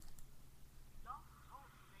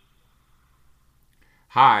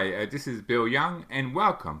Hi, this is Bill Young, and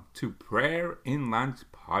welcome to Prayer in Lunch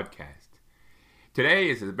podcast. Today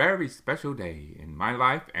is a very special day in my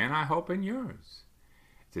life, and I hope in yours.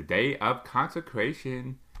 It's a day of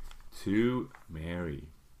consecration to Mary.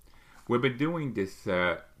 We've been doing this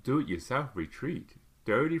do-it-yourself retreat,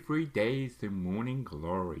 33 days to morning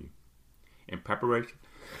glory, in preparation.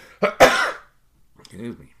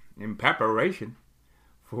 excuse me, in preparation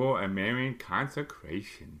for a Marian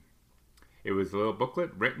consecration. It was a little booklet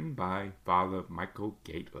written by Father Michael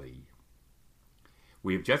Gately.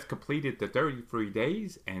 We have just completed the 33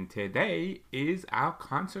 days, and today is our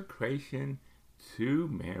consecration to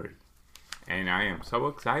Mary. And I am so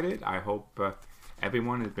excited. I hope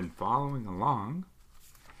everyone has been following along.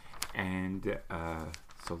 And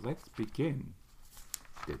so let's begin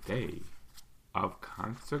the day of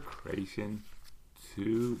consecration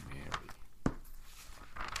to Mary.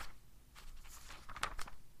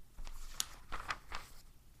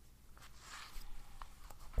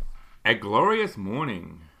 A glorious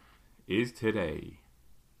morning is today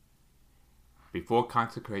before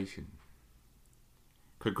consecration.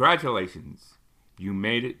 Congratulations, you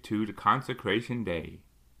made it to the consecration day.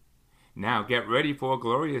 Now get ready for a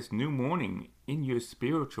glorious new morning in your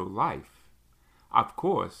spiritual life. Of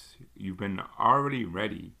course, you've been already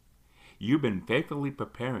ready. You've been faithfully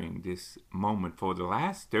preparing this moment for the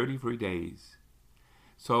last 33 days.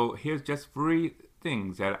 So here's just 3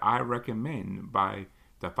 things that I recommend by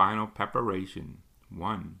the final preparation.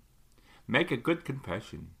 1. Make a good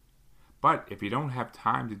confession. But if you don't have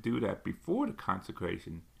time to do that before the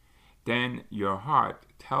consecration, then your heart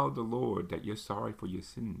tell the Lord that you're sorry for your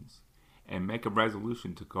sins and make a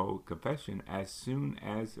resolution to go confession as soon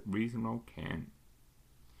as reasonable can.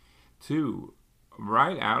 2.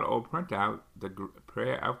 Write out or print out the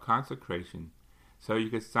prayer of consecration so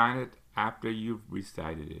you can sign it after you've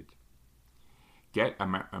recited it. Get a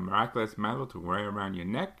miraculous medal to wear around your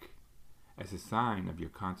neck as a sign of your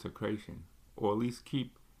consecration, or at least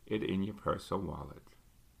keep it in your purse or wallet.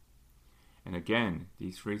 And again,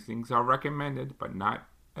 these 3 things are recommended but not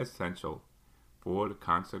essential for the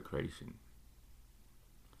consecration.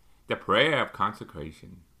 The prayer of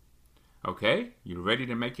consecration. Okay, you ready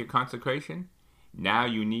to make your consecration? Now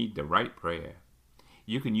you need the right prayer.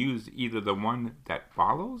 You can use either the one that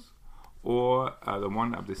follows or the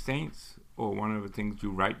one of the saints, or one of the things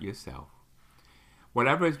you write yourself.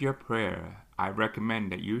 Whatever is your prayer, I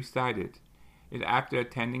recommend that you recite it after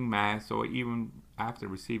attending Mass or even after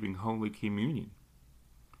receiving Holy Communion,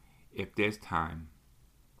 if there's time.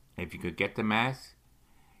 If you could get to Mass,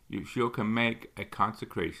 you sure can make a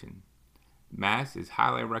consecration. Mass is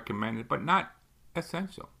highly recommended, but not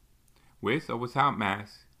essential. With or without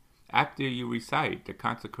Mass, after you recite the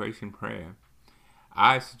consecration prayer,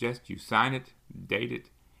 I suggest you sign it, date it,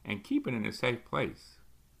 and keep it in a safe place.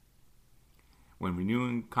 When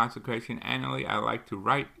renewing consecration annually, I like to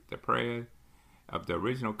write the prayer of the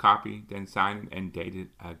original copy, then sign it and date it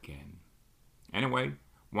again. Anyway,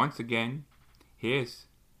 once again, here's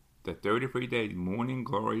the 33 days morning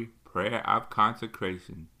glory prayer of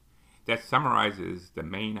consecration that summarizes the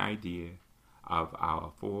main idea of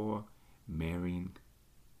our 4 Marian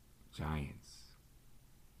giants.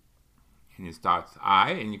 And it starts,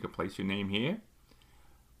 and you can place your name here,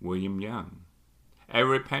 William Young, a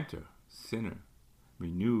repenter, sinner,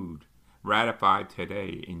 renewed, ratified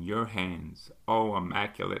today in your hands, O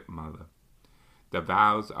Immaculate Mother. The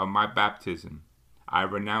vows of my baptism, I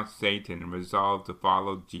renounce Satan and resolve to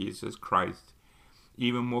follow Jesus Christ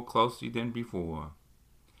even more closely than before.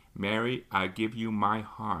 Mary, I give you my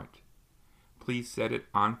heart. Please set it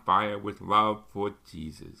on fire with love for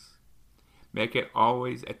Jesus. Make it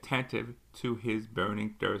always attentive to his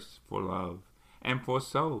burning thirst for love and for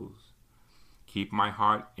souls. Keep my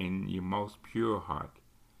heart in your most pure heart,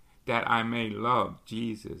 that I may love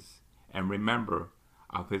Jesus and remember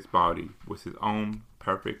of his body with his own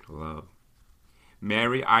perfect love.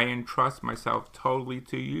 Mary, I entrust myself totally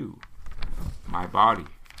to you, my body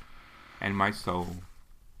and my soul,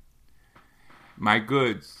 my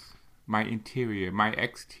goods, my interior, my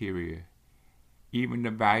exterior, even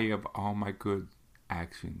the value of all my good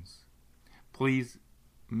actions. Please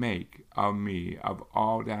make of me, of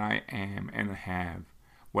all that I am and have,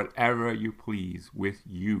 whatever you please with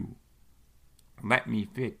you. Let me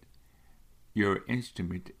fit your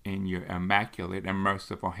instrument in your immaculate and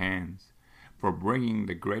merciful hands for bringing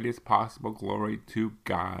the greatest possible glory to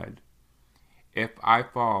God. If I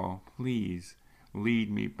fall, please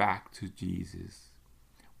lead me back to Jesus.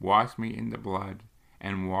 Wash me in the blood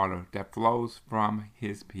and water that flows from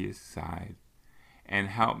his pierced side, and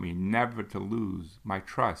help me never to lose my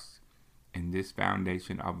trust in this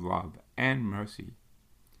foundation of love and mercy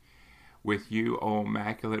with you, O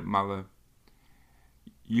Immaculate Mother,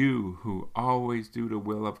 you who always do the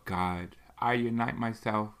will of God, I unite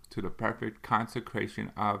myself to the perfect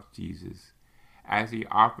consecration of Jesus, as he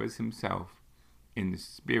offers himself in the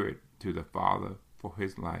Spirit to the Father for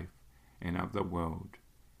his life and of the world.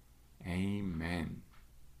 Amen.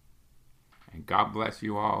 And God bless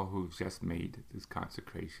you all who've just made this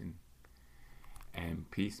consecration. And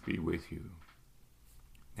peace be with you.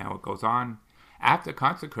 Now it goes on. After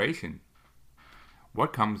consecration,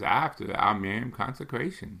 what comes after our Miriam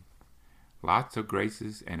consecration? Lots of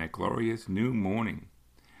graces and a glorious new morning.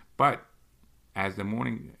 But as the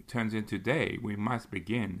morning turns into day, we must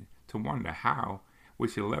begin to wonder how we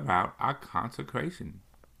should live out our consecration.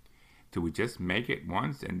 Do we just make it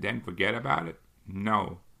once and then forget about it?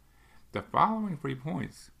 No. The following 3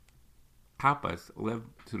 points help us live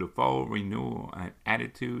to the full renewal and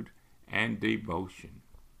attitude and devotion.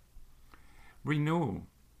 Renewal.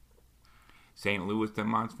 St. Louis de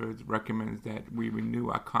Montfort recommends that we renew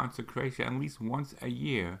our consecration at least once a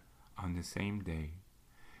year on the same day.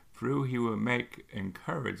 Through he will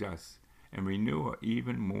encourage us and renew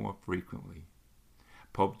even more frequently.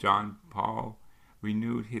 Pope John Paul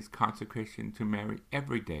renewed his consecration to Mary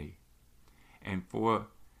every day. And for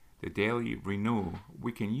the daily renewal,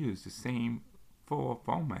 we can use the same full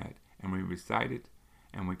format, and we recite it,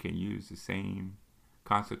 and we can use the same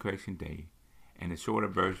consecration day and a shorter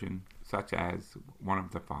version, such as one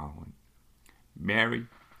of the following. Mary,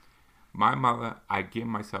 my mother, I give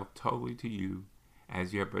myself totally to you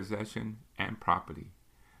as your possession and property.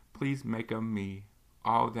 Please make of me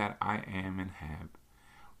all that I am and have,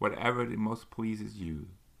 whatever the most pleases you.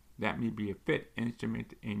 Let me be a fit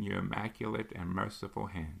instrument in your immaculate and merciful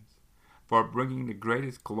hands, for bringing the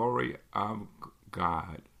greatest glory of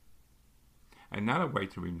God. Another way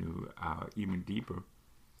to renew our even deeper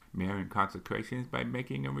Marian consecration is by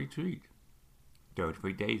making a retreat.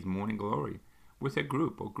 33 days morning glory with a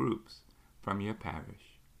group or groups from your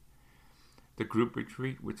parish. The group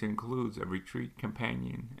retreat, which includes a retreat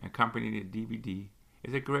companion accompanying a DVD,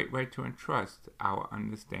 is a great way to entrust our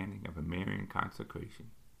understanding of a Marian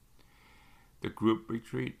consecration. The group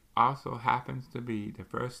retreat also happens to be the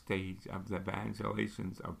first stage of the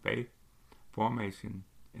evangelizations of faith formation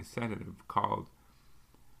initiative called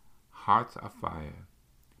Hearts of Fire,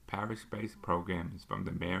 parish-based programs from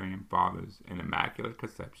the Marian Fathers and Immaculate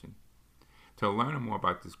Conception. To learn more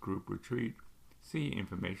about this group retreat, see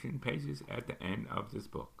information pages at the end of this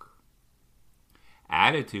book.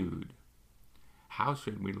 Attitude. How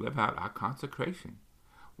should we live out our consecration?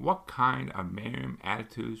 What kind of Marian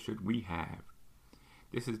attitude should we have?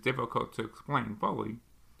 This is difficult to explain fully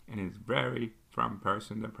and is vary from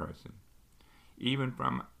person to person. Even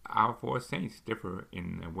from our 4 saints differ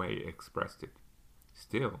in the way expressed it.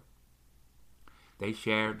 Still, they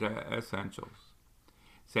share the essentials.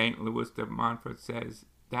 St. Louis de Montfort says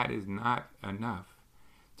that is not enough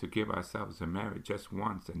to give ourselves to Mary just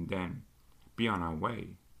once and then be on our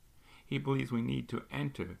way. He believes we need to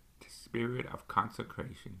enter the spirit of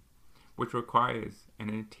consecration, which requires an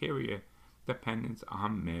interior dependence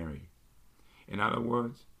on Mary. In other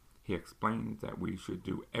words, he explains that we should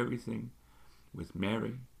do everything with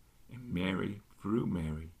Mary and Mary through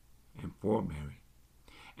Mary and for Mary,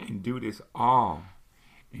 and do this all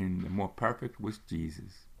in the more perfect with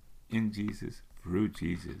Jesus, in Jesus, through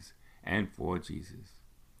Jesus, and for Jesus.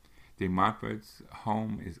 De Montfort's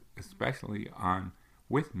home is especially on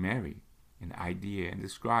with Mary, an idea and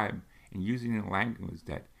described in using the language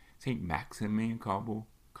that St. Maximilian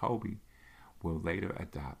Kolbe will later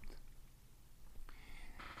adopt.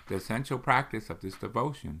 The essential practice of this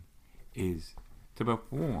devotion is to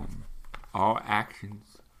perform all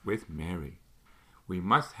actions with Mary. We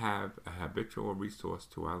must have a habitual resource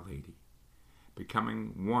to Our Lady,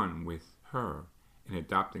 becoming one with her and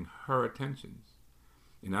adopting her attentions.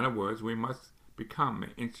 In other words, we must become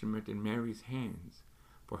an instrument in Mary's hands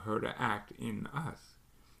for her to act in us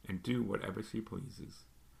and do whatever she pleases,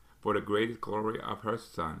 for the greatest glory of her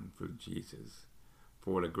Son through Jesus,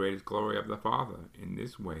 for the greatest glory of the Father. In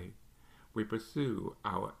this way, we pursue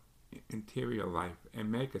our interior life and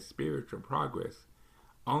make a spiritual progress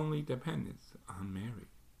only dependence on Mary.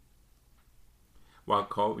 While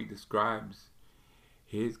Kolbe describes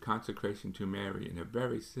his consecration to Mary in a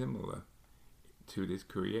very similar to this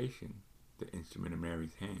creation, the instrument in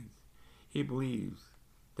Mary's hands, he believes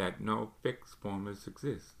that no fixed formulas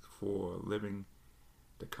exist for living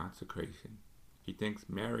the consecration. He thinks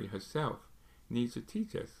Mary herself needs to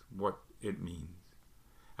teach us what it means.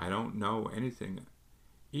 I don't know anything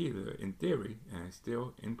either in theory and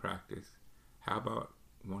still in practice. How about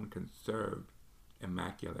one conserved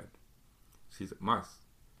immaculate? She must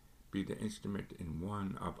be the instrument in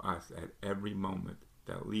one of us at every moment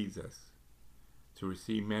that leads us to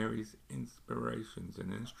receive Mary's inspirations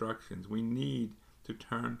and instructions. We need to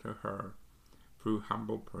turn to her through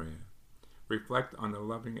humble prayer. Reflect on the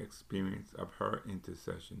loving experience of her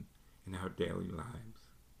intercession in our daily lives.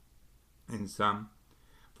 In sum,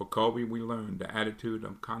 for Colby, we learned the attitude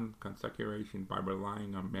of consecration by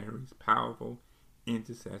relying on Mary's powerful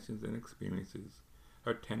intercessions and experiences,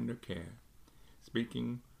 her tender care,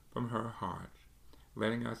 speaking from her heart,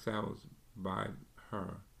 letting ourselves by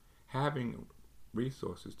her, having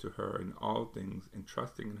resources to her in all things, and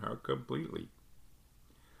trusting in her completely.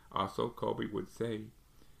 Also, Colby would say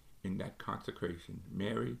in that consecration,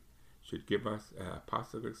 Mary should give us an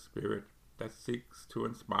apostolic spirit that seeks to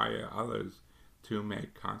inspire others to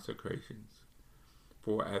make consecrations.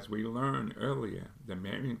 For as we learned earlier, the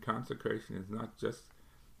Marian consecration is not just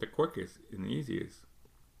the quickest and easiest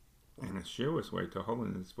and the surest way to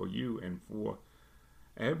holiness for you and for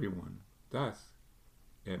everyone. Thus,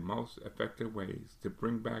 in most effective ways to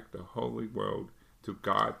bring back the holy world to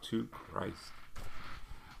God, to Christ.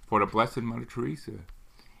 For the Blessed Mother Teresa,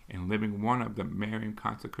 in living one of the Marian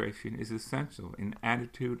consecration is essential in the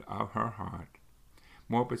attitude of her heart,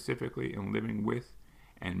 more specifically in living with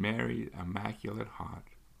and Mary's Immaculate Heart.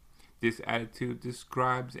 This attitude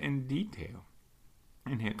describes in detail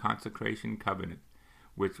in her consecration covenant,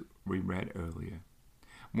 which we read earlier.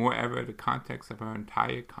 Moreover, the context of her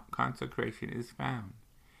entire consecration is found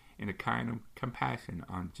in a kind of compassion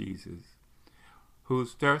on Jesus,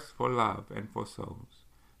 whose thirst for love and for souls.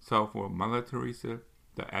 So for Mother Teresa,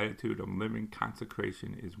 the attitude of living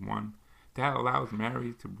consecration is one that allows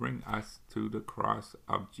Mary to bring us to the cross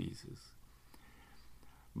of Jesus,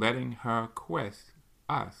 letting her quest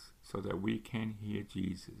us so that we can hear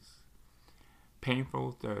Jesus.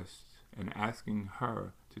 Painful thirst and asking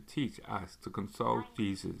her to teach us to console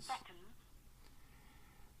Jesus.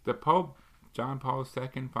 The Pope John Paul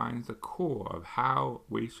II finds the core of how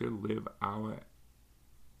we should live our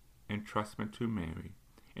entrustment to Mary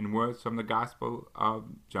in words from the Gospel of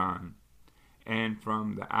John, and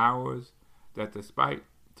from the hours that the spite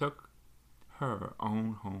took her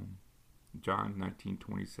own home. John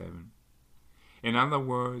 19:27. In other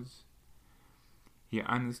words, he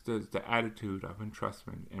understood the attitude of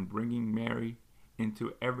entrustment and bringing Mary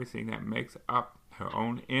into everything that makes up her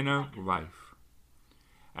own inner life.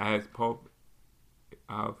 As Pope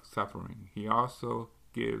of suffering, he also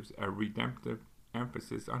gives a redemptive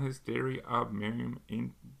emphasis on his theory of Marian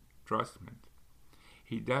entrustment.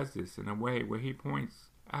 He does this in a way where he points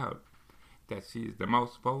out that she is the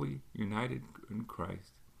most fully united in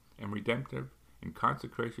Christ and redemptive in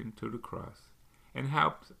consecration to the cross, and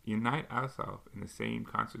helps unite ourselves in the same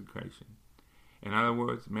consecration. In other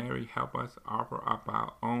words, Mary helps us offer up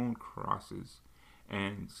our own crosses,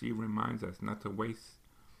 and she reminds us not to waste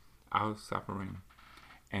our suffering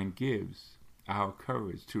and gives our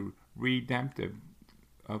courage to redemptive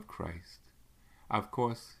of Christ. Of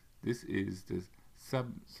course, this is the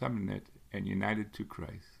subordinate and united to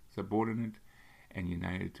Christ, subordinate and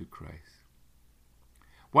united to Christ.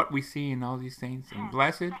 What we see in all these saints and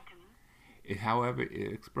blessed, however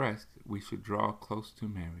expressed, we should draw close to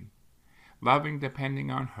Mary, loving, depending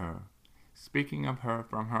on her, speaking of her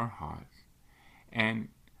from her heart, and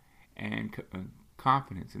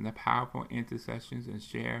confidence in the powerful intercessions, and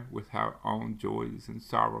share with our own joys and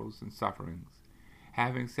sorrows and sufferings.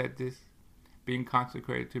 Having said this, being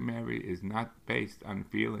consecrated to Mary is not based on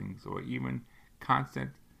feelings or even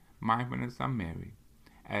constant mindfulness of Mary,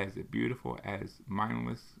 as beautiful as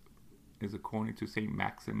mindless is according to St.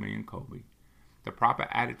 Maximilian Kolbe. The proper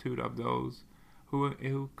attitude of those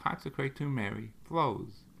who consecrate to Mary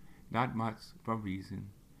flows not much from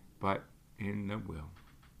reason, but in the will.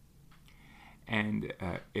 And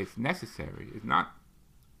it's necessary, it's not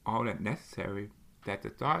all that necessary, that the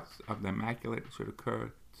thoughts of the Immaculate should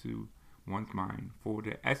occur to one's mind, for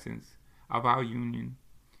the essence of our union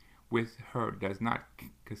with her does not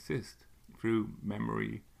consist through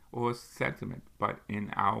memory or sentiment, but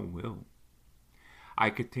in our will. I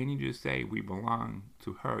continue to say we belong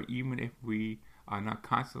to her even if we are not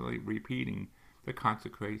constantly repeating the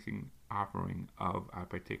consecration offering of our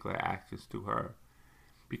particular actions to her.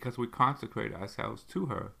 Because we consecrate ourselves to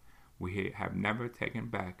her, we have never taken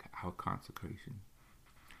back our consecration.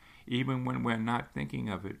 Even when we're not thinking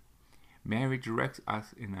of it, Mary directs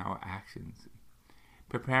us in our actions,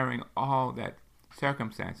 preparing all that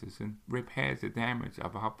circumstances and repairs the damage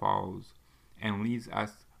of our falls, and leads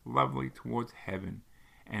us lovely towards heaven,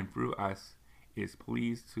 and through us is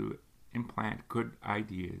pleased to implant good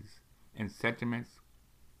ideas and sentiments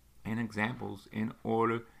and examples in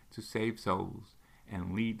order to save souls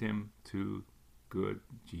and lead them to good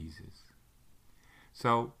Jesus.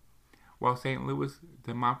 So, while St. Louis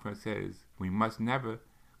de Montfort says we must never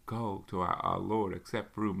go to our Lord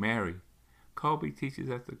except through Mary, Kolbe teaches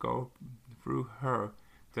us to go through her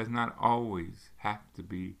does not always have to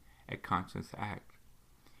be a conscious act.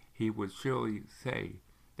 He would surely say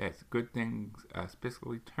that good things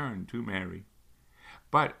specifically turn to Mary,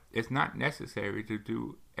 but it's not necessary to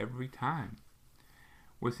do every time.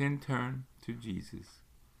 Within turn to Jesus,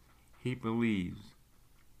 he believes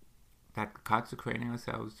that consecrating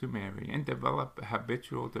ourselves to Mary and develop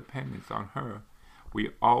habitual dependence on her, we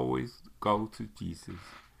always go to Jesus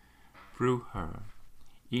through her,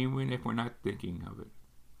 even if we're not thinking of it.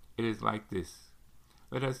 It is like this.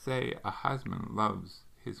 Let us say a husband loves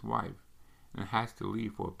his wife and has to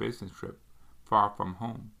leave for a business trip far from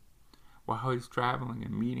home. While he's traveling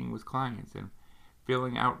and meeting with clients and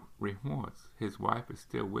filling out remorse, his wife is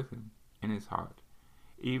still with him in his heart,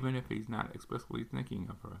 even if he's not explicitly thinking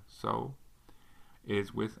of her. So it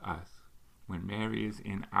is with us when Mary is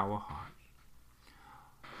in our heart.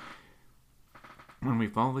 When we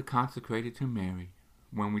fully consecrated to Mary,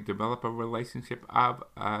 when we develop a relationship of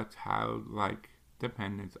a childlike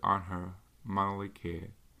dependence on her motherly care,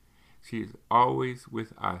 she is always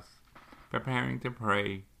with us, preparing to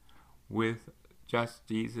pray with just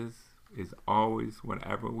Jesus is always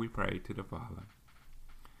whatever we pray to the Father.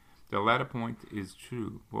 The latter point is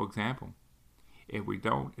true. For example, if we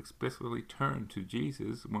don't explicitly turn to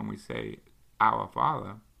Jesus when we say Our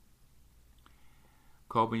Father,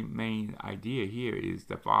 Kolbe's main idea here is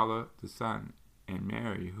the Father, the Son, and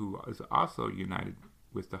Mary, who is also united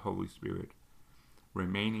with the Holy Spirit,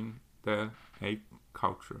 remaining a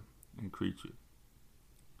culture and creature.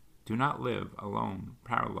 Do not live alone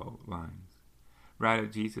parallel lines. Rather,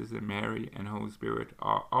 Jesus and Mary and Holy Spirit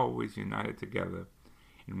are always united together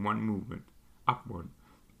in one movement, upward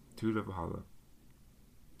to the Father.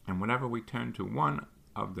 And whenever we turn to one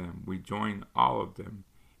of them, we join all of them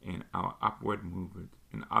in our upward movement.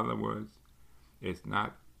 In other words, it's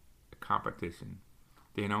not a competition.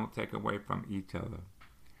 They don't take away from each other.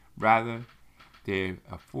 Rather, they're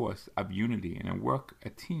a force of unity and work a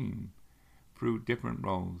team through different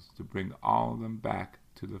roles to bring all of them back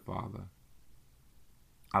to the Father.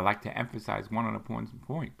 I'd like to emphasize one important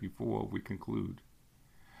point before we conclude.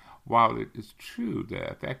 While it is true the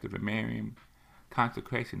effect of the Marian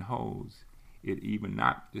consecration holds, it even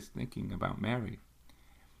not just thinking about Mary.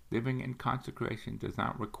 Living in consecration does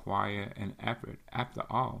not require an effort. After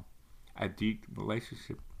all, a deep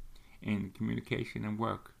relationship in communication and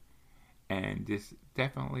work, and this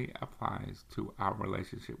definitely applies to our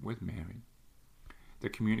relationship with Mary. The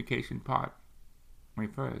communication part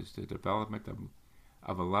refers to the development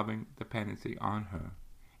of a loving dependency on her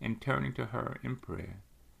and turning to her in prayer.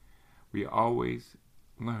 We always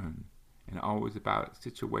learn, and always about a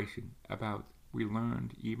situation we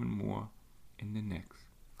learned even more in the next.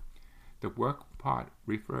 The work part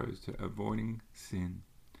refers to avoiding sin,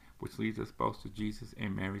 which leads us both to Jesus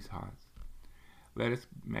and Mary's hearts. Let us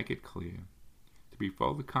make it clear. To be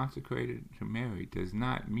fully consecrated to Mary does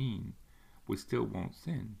not mean we still won't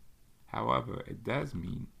sin. However, it does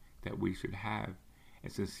mean that we should have a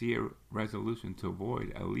sincere resolution to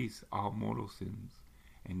avoid at least all mortal sins,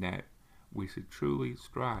 and that we should truly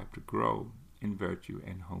strive to grow in virtue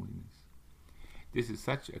and holiness. This is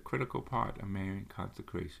such a critical part of Marian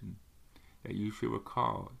consecration that you should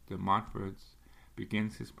recall that Montfort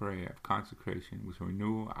begins his prayer of consecration with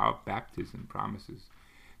renewal our baptism promises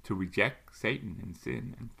to reject Satan and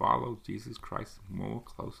sin and follow Jesus Christ more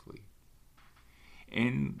closely.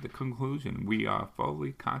 In the conclusion, we are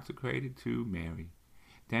fully consecrated to Mary.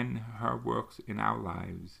 Then her works in our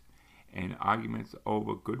lives and arguments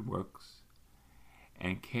over good works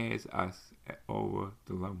and cares us over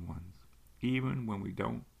the loved ones, even when we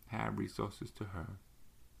don't have resources to her.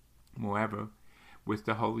 Moreover, with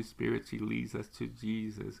the Holy Spirit, she leads us to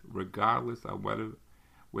Jesus, regardless of whether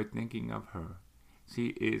we're thinking of her. She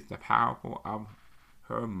is the powerful of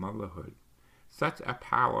her motherhood. Such a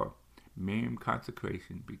power, Marian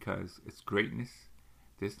consecration, because its greatness,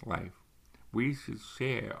 this life. We should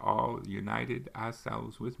share all united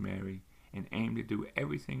ourselves with Mary and aim to do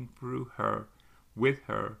everything through her, with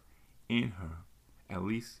her, in her, at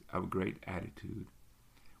least of great attitude.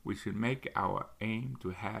 We should make our aim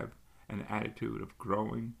to have an attitude of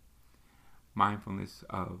growing mindfulness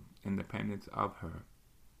of independence of her.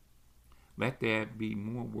 Let there be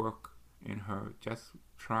more work in her just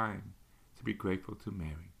trying to be grateful to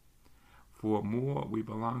Mary. For more we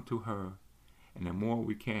belong to her, and the more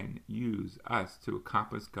we can use us to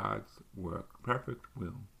accomplish God's work, perfect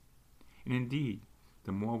will. And indeed,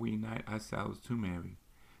 the more we unite ourselves to Mary,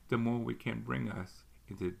 the more we can bring us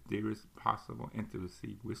into the dearest possible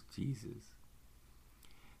intimacy with Jesus.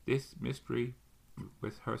 This mystery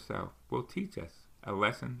with herself will teach us a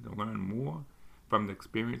lesson to learn more from the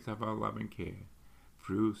experience of her loving care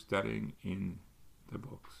through studying in the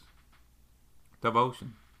books.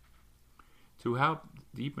 Devotion. To help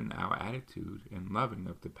deepen our attitude and loving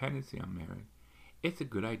of dependency on Mary, it's a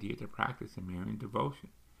good idea to practice a Marian devotion,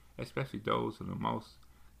 especially those who are the most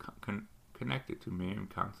connected to Marian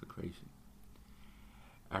consecration.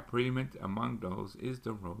 A preeminent among those is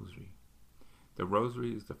the Rosary. The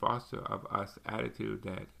Rosary is the foster of us attitude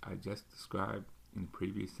that I just described in the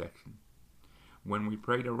previous section. When we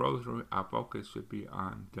pray the Rosary, our focus should be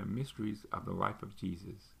on the mysteries of the life of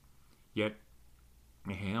Jesus. Yet,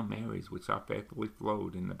 the Hail Marys, which are faithfully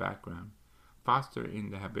flowed in the background, foster in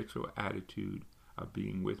the habitual attitude of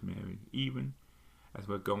being with Mary, even as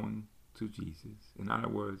we're going to Jesus. In other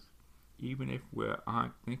words, even if we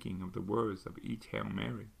aren't thinking of the words of each Hail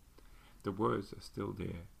Mary, the words are still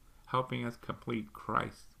there, helping us complete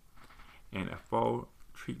Christ and a full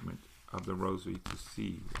treatment of the Rosary to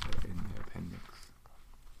see in the appendix.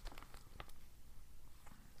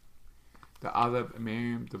 The other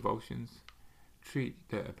Marian devotions treat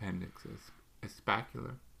the appendix as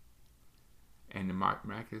specular and the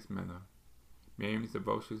miraculous manner. Marian's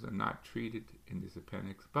devotions are not treated in this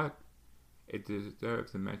appendix, but it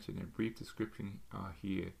deserves a mention. A brief description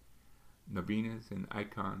here: novenas and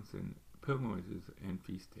icons and pilgrimages and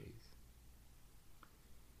feast days.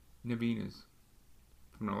 Novenas,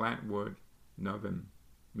 from the Latin word novem,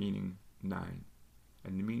 meaning 9. A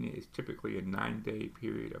novena is typically a 9-day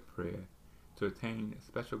period of prayer to attain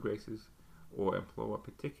special graces or implore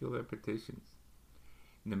particular petitions.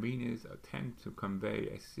 Novenas tend to convey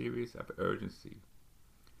a series of urgency.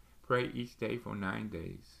 Pray each day for 9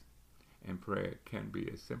 days, and prayer can be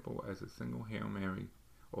as simple as a single Hail Mary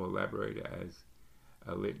or elaborated as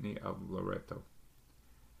a litany of Loreto.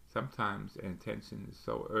 Sometimes the intention is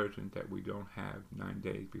so urgent that we don't have 9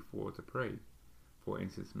 days before to pray. For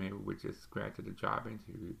instance, maybe we just granted a job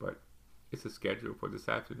interview, but it's a schedule for this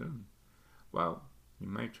afternoon. Well, you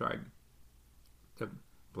might try the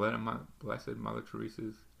Blessed Mother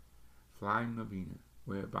Teresa's Flying Novena,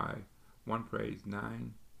 whereby one prays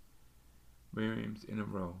 9 Mariams in a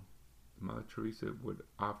row. Mother Teresa would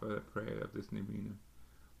offer the prayer of this novena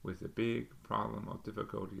with a big problem or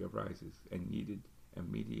difficulty arises and needed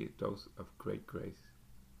immediate dose of great grace.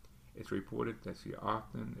 It's reported that she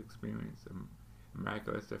often experienced a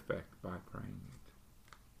miraculous effect by praying it.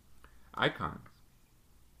 Icons.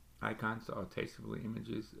 Icons are tastefully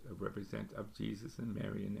images represent of Jesus and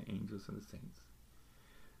Mary and the angels and the saints.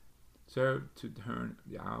 Serve to turn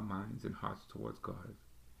our minds and hearts towards God,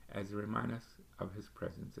 as a reminder of His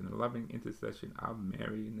presence and the loving intercession of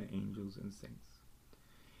Mary and the angels and saints.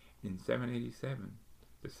 In 787,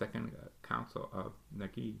 the Second Council of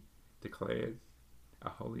Nicaea declares a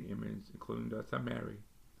holy image, including those of Mary,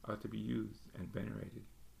 are to be used and venerated.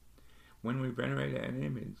 When we venerate an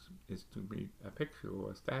image, it's to be a picture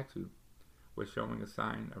or a statue. We're showing a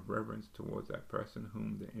sign of reverence towards that person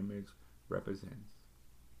whom the image represents.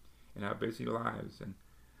 In our busy lives, and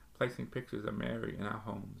placing pictures of Mary in our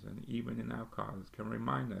homes and even in our cars can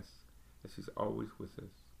remind us that she's always with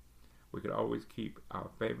us. We could always keep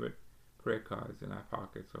our favorite prayer cards in our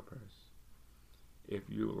pockets or purse. If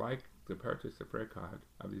you like to purchase a prayer card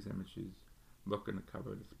of these images, look in the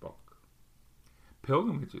cover of this book.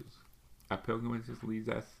 Pilgrimages. Our pilgrimages leads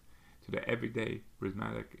us to the everyday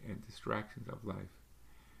rhythmic and distractions of life,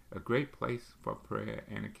 a great place for prayer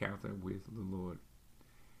and encounter with the Lord.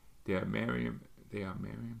 There are Marian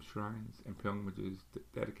shrines and pilgrimages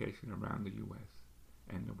dedication around the U.S.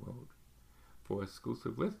 and the world. For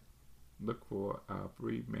exclusive list, look for our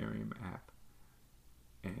free Marian app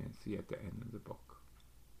and see at the end of the book.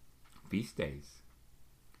 Feast days.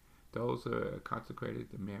 Those who are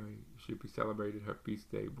consecrated to Mary should be celebrated her feast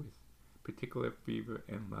day with particular fervor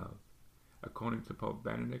and love. According to Pope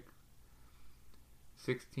Benedict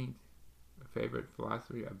XVI, a favorite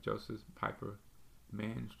philosophy of Joseph Piper,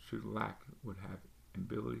 man should lack would have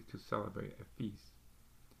ability to celebrate a feast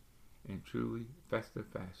in truly festive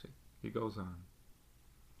fashion. He goes on.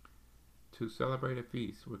 To celebrate a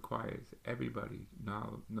feast requires everybody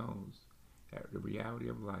knows that the reality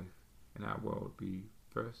of life in our world be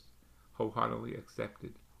first wholeheartedly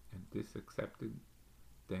accepted, and this accepted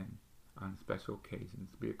then on special occasions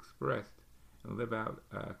be expressed and live out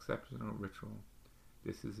an exceptional ritual.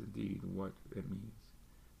 This is indeed what it means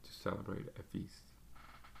to celebrate a feast.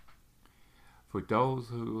 For those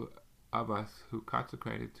of us who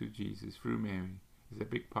consecrated to Jesus through Mary is a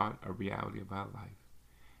big part of reality of our life.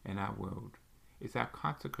 in our world. It's our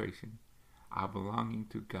consecration, our belonging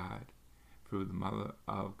to God through the Mother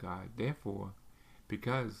of God. Therefore,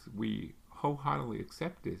 because we wholeheartedly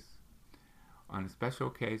accept this, on a special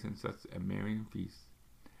occasion such as a Marian feast,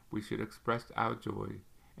 we should express our joy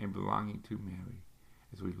in belonging to Mary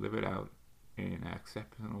as we live it out in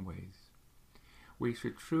exceptional ways. We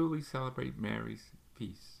should truly celebrate Mary's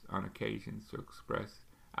feasts on occasions to express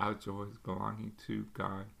our joys belonging to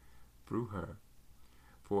God through her.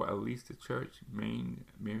 For at least the Church main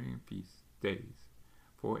Marian feast days.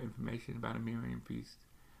 For information about a Marian feast,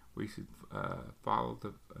 we should follow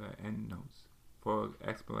the end notes. For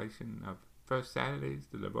explanation of First Saturdays,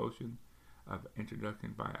 the devotion of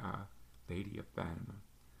introduction by Our Lady of Fatima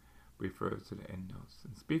refers to the end notes.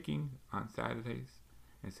 And speaking on Saturdays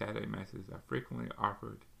and Saturday Masses are frequently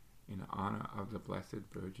offered in honor of the Blessed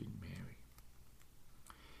Virgin Mary.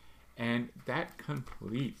 And that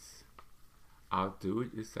completes our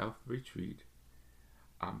do-it-yourself retreat,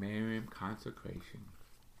 our Marian consecration.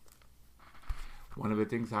 One of the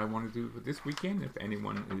things I want to do for this weekend, if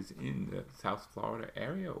anyone is in the South Florida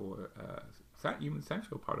area or even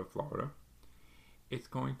central part of Florida, it's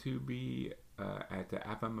going to be at the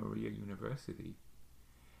Ave Maria University,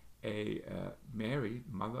 a Mary,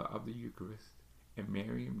 Mother of the Eucharist, and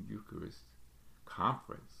Marian Eucharist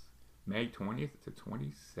conference, May 20th to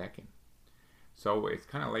 22nd. So it's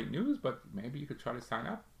kind of late news, but maybe you could try to sign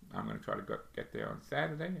up. I'm going to try to get there on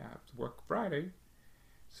Saturday. I have to work Friday.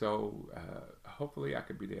 So hopefully I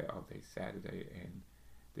could be there all day Saturday,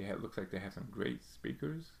 and looks like they have some great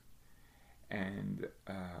speakers, and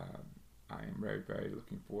I am very, very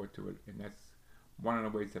looking forward to it. And that's one of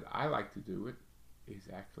the ways that I like to do it, is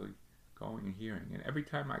actually going and hearing. And every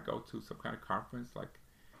time I go to some kind of conference, like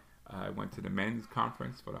I went to the men's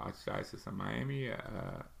conference for the Archdiocese of Miami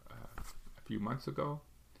a few months ago,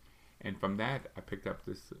 and from that I picked up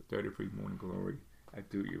this 33 Morning Glory, a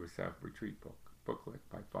Do-It-Yourself Retreat booklet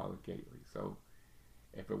by Father Gately. So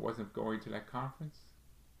if it wasn't going to that conference,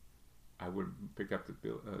 I would have picked up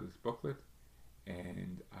this booklet,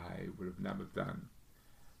 and I would have never done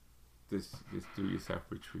this do-yourself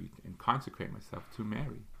retreat and consecrate myself to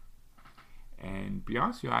Mary. And be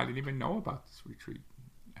honest with you, I didn't even know about this retreat.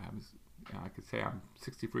 I could say I'm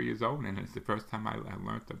 63 years old, and it's the first time I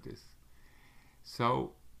learned of this.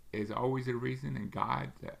 So there's always a reason, and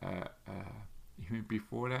God, even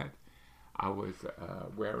before that, I was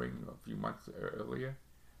wearing a few months earlier,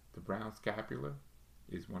 the brown scapular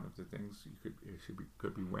is one of the things you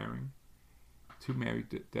could be wearing to Mary,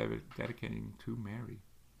 dedicating to Mary.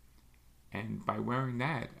 And by wearing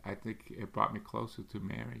that, I think it brought me closer to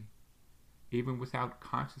Mary, even without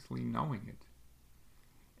consciously knowing it.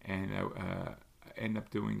 And I end up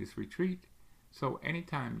doing this retreat. So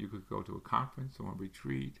anytime you could go to a conference or a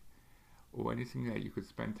retreat or anything that you could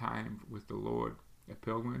spend time with the Lord at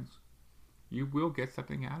pilgrims, you will get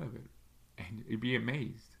something out of it. And you'd be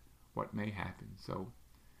amazed what may happen. So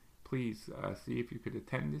please see if you could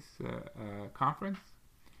attend this conference.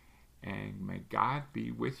 And may God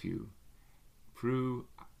be with you through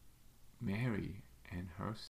Mary and her